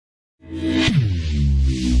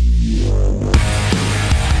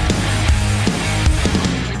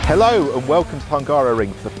Hello and welcome to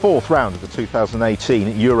Hungaroring for the fourth round of the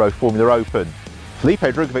 2018 Euroformula Open. Felipe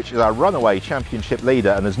Drugovich is our runaway championship leader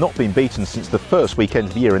and has not been beaten since the first weekend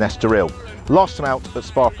of the year in Estoril. Last time out at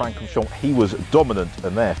Spa-Francorchamps he was dominant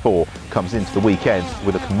and therefore comes into the weekend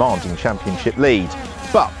with a commanding championship lead.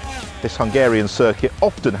 But this Hungarian circuit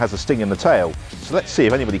often has a sting in the tail, so let's see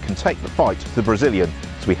if anybody can take the fight to the Brazilian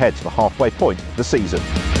as we head to the halfway point of the season.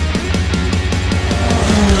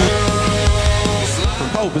 From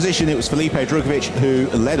pole position it was Felipe Drugovich who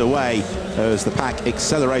led away as the pack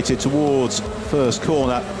accelerated towards first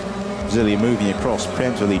corner. Brazilian moving across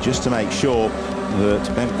preemptively just to make sure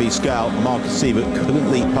that Fiscal and Marcus Siebert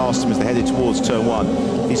couldn't leap past him as they headed towards turn one.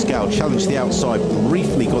 Fiscal challenged the outside,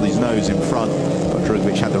 briefly got his nose in front, but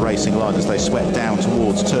Drugovich had the racing line as they swept down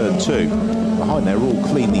towards turn two. Behind they were all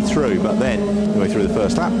cleanly through, but then, midway through the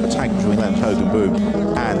first lap, a tag between Leonard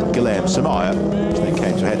Hogenboom and Guilherme Samaya, which then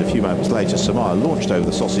came to a head a few moments later. Samaya launched over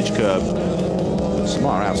the sausage curb, but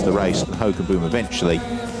Samaya out of the race and Hogenboom eventually.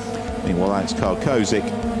 Meanwhile, Alex Karkozik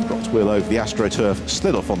dropped wheel over the AstroTurf,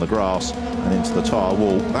 slid off on the grass and into the tyre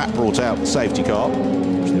wall. That brought out the safety car,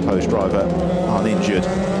 which the opposed driver uninjured.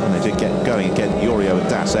 And they did get going again. Iorio and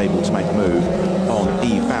Das able to make a move on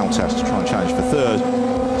Yves Boutas to try and challenge for third.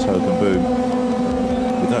 Hogenboom,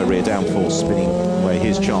 with no rear downforce, spinning away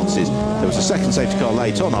his chances. There was a second safety car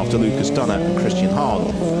late on after Lucas Dunner and Christian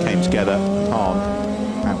Hahn came together. Hahn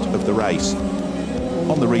out of the race.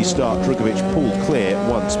 On the restart, Drugovich pulled clear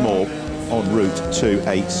once more, en route to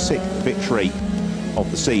a sixth victory of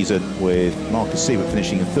the season, with Marcus Siebert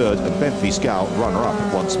finishing in third and Ben Fiscal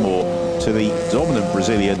runner-up once more to the dominant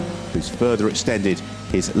Brazilian, who's further extended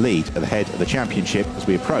his lead at the head of the championship as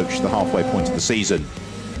we approach the halfway point of the season.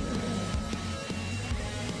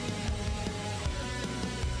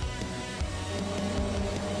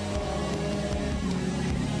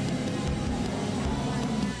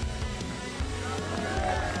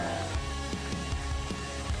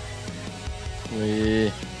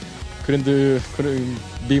 We couldn't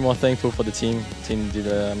be more thankful for the team. The team did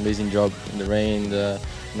an amazing job in the rain.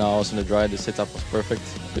 Now also in the dry, the setup was perfect.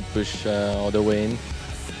 Good push all the way in.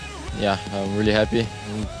 Yeah, I'm really happy.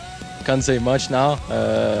 Can't say much now.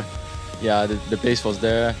 Yeah, the pace was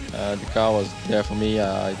there. The car was there for me.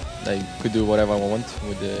 I could do whatever I want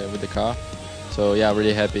with the car. So yeah,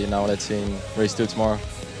 really happy. Now let's see in race 2 tomorrow.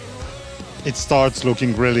 It starts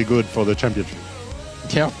looking really good for the championship.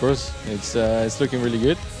 Yeah, of course. It's looking really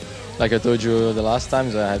good. Like I told you the last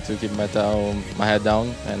times, I had to keep my head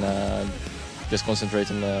down and just concentrate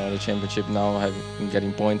on the championship now,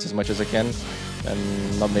 getting points as much as I can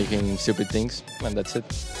and not making stupid things, and that's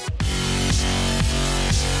it.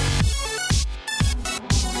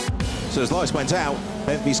 So as lights went out,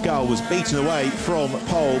 Ben Fiscal was beaten away from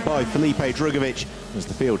pole by Felipe Drugovich as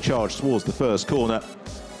the field charged towards the first corner.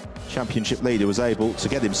 Championship leader was able to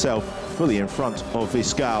get himself fully in front of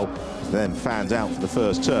Fiscal, then fanned out for the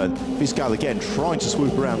first turn. Fiscal again trying to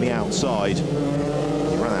swoop around the outside.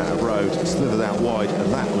 He ran out of road, slithered out wide,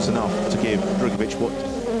 and that was enough to give Drugovich what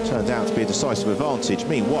turned out to be a decisive advantage.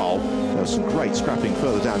 Meanwhile, there was some great scrapping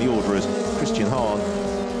further down the order as Christian Hahn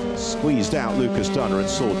squeezed out Lucas Dunner and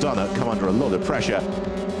saw Dunner come under a lot of pressure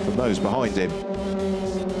from those behind him.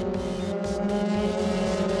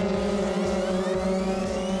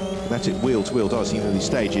 Kinetic wheel-to-wheel dicing in the early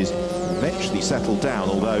stages eventually settled down,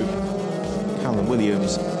 although Callum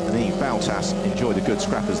Williams and Yves Boutas enjoyed a good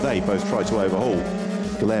scrap as they both tried to overhaul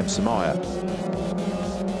Guilherme Samaya.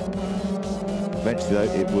 Eventually,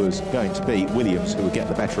 though, it was going to be Williams who would get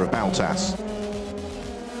the better of Boutas,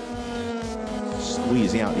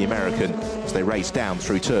 squeezing out the American as they raced down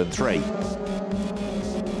through turn 3.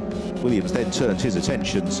 Williams then turned his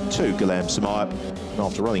attentions to Guilherme Samaya, and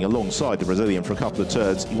after running alongside the Brazilian for a couple of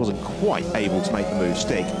turns, he wasn't quite able to make the move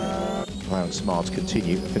stick, allowing Samaya to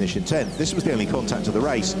continue and finish in 10th. This was the only contact of the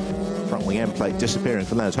race. Front wing end plate disappearing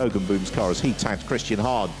for Leonard Hogenboom's car as he tagged Christian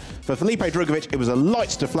Hahn. For Felipe Drugovich, it was a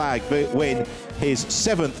lights to flag win, his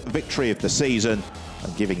 7th victory of the season,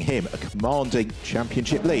 and giving him a commanding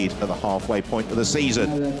championship lead at the halfway point of the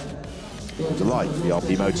season. A delight for the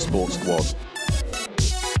RP Motorsport squad.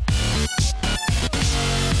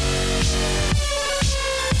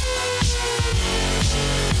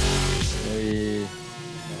 We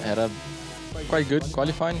had a quite good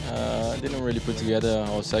qualifying. Didn't really put together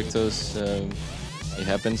all sectors. It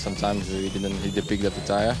happens sometimes we didn't hit the peak of the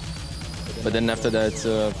tire. But then after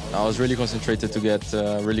that, I was really concentrated to get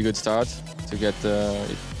a really good start, to get to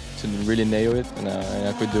really nail it, and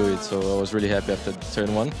I could do it. So I was really happy after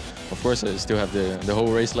turn 1. Of course, I still have the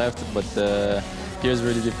whole race left, but here it's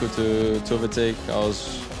really difficult to overtake. I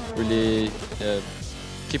was really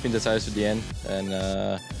keeping the tires to the end,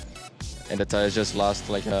 and and the tires just last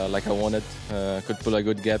like I wanted. Could pull a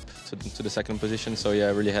good gap to the second position. So yeah,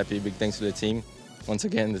 really happy. Big thanks to the team. Once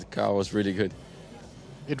again, the car was really good.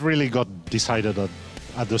 It really got decided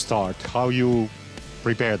at the start. How you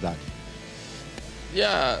prepared that?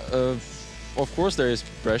 Yeah, of course there is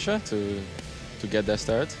pressure to get that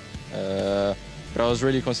start, but I was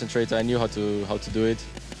really concentrated. I knew how to do it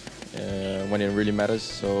when it really matters.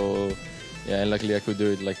 So yeah, and luckily I could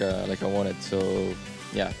do it like I wanted. So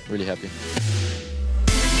yeah, really happy.